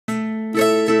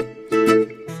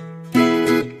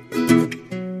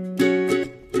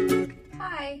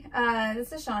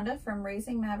Shonda from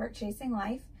Raising Maverick Chasing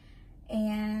Life,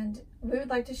 and we would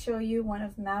like to show you one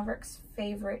of Maverick's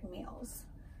favorite meals.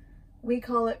 We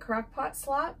call it crock-pot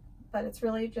slop, but it's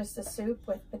really just a soup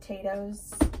with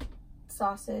potatoes,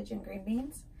 sausage, and green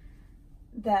beans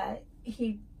that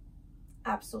he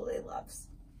absolutely loves.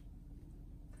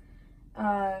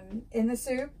 In the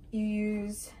soup, you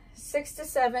use 6 to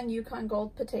 7 Yukon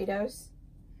Gold potatoes,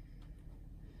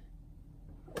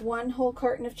 1 whole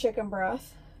carton of chicken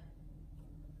broth,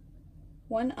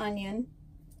 1 onion,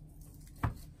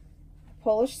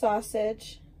 Polish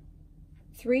sausage,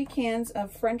 3 cans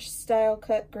of French style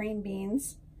cut green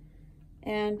beans,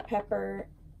 and pepper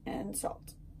and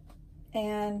salt.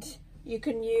 And you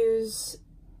can use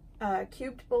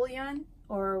cubed bouillon,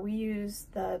 or we use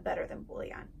the better than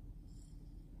bouillon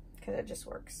because it just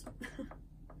works.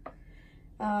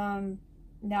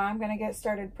 Now I'm gonna get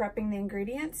started prepping the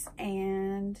ingredients,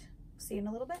 and see you in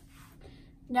a little bit.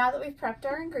 Now that we've prepped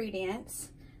our ingredients,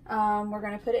 we're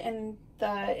gonna put it in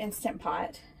the Instant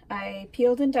Pot. I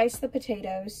peeled and diced the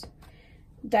potatoes,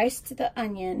 diced the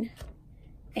onion,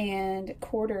 and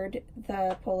quartered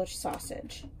the Polish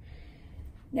sausage.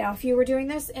 Now, if you were doing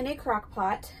this in a crock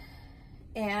pot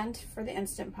and for the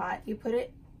Instant Pot, you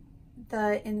put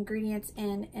the ingredients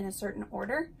in a certain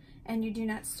order, and you do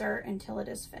not stir until it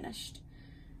is finished.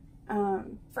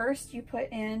 First, you put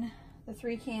in the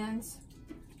 3 cans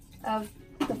of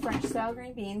the French style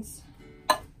green beans,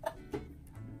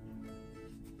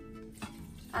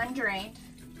 undrained.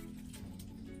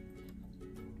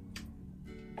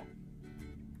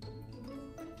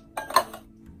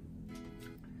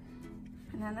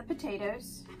 And then the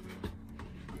potatoes.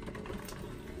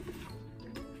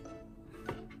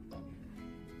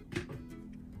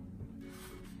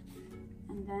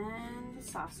 And then the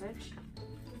sausage.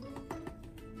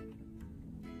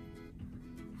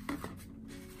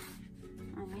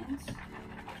 Onions.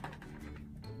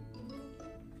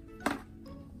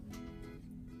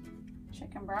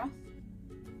 Chicken broth.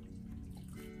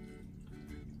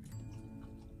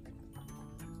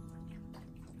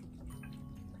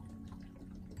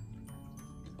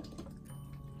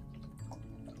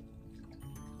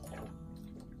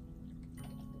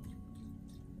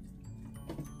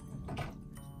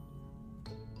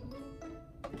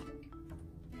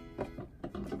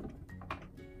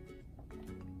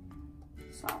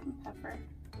 Salt and pepper.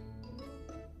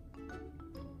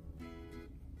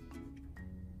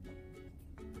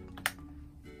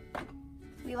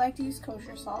 We like to use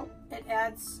kosher salt. It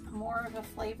adds more of a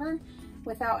flavor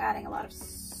without adding a lot of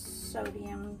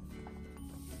sodium.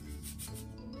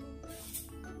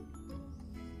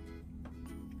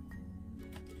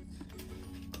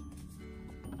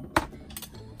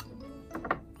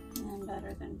 And then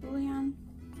better than bouillon.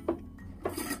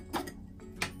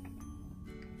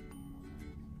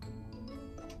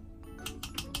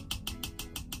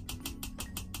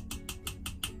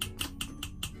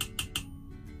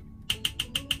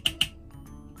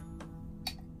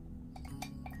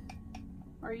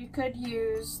 Or you could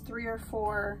use 3 or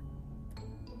 4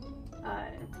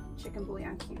 chicken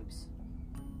bouillon cubes.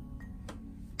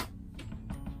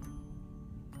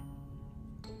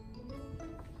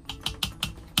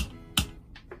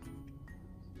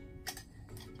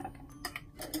 Okay.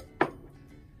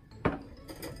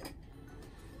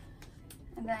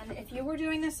 And then if you were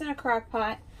doing this in a crock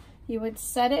pot, you would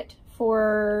set it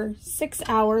for 6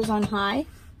 hours on high.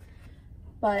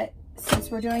 But since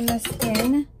we're doing this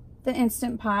in the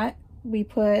Instant Pot, we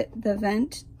put the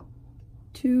vent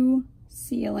to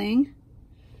sealing.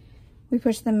 We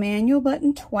push the manual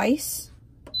button twice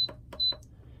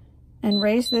and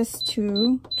raise this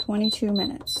to 22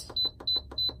 minutes.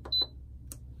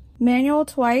 Manual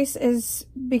twice is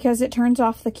because it turns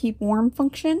off the keep warm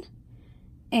function,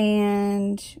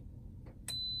 and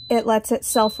it lets it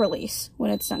self-release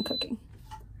when it's done cooking.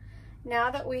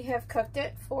 Now that we have cooked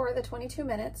it for the 22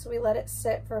 minutes, we let it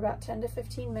sit for about 10 to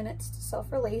 15 minutes to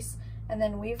self-release, and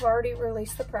then we've already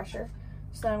released the pressure.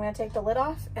 So I'm going to take the lid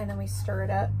off, and then we stir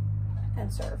it up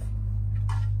and serve.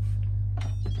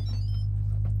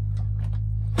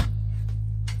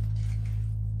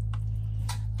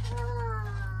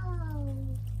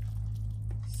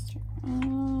 Stir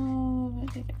all of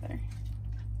it together.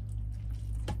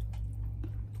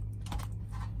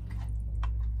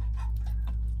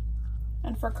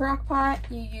 And for crock pot,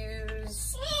 you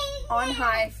use on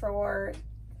high for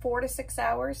 4 to 6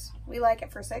 hours. We like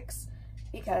it for 6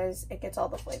 because it gets all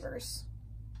the flavors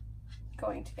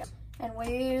going together. And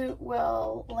we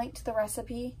will link to the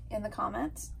recipe in the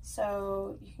comments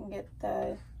so you can get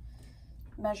the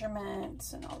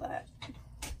measurements and all that.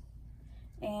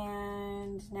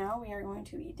 And now we are going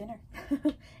to eat dinner.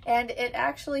 And it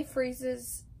actually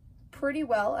freezes pretty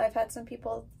well. I've had some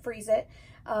people freeze it.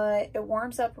 It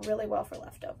warms up really well for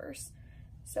leftovers.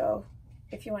 So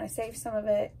if you want to save some of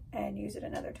it and use it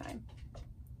another time.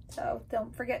 So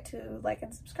don't forget to like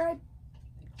and subscribe.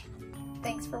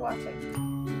 Thanks for watching.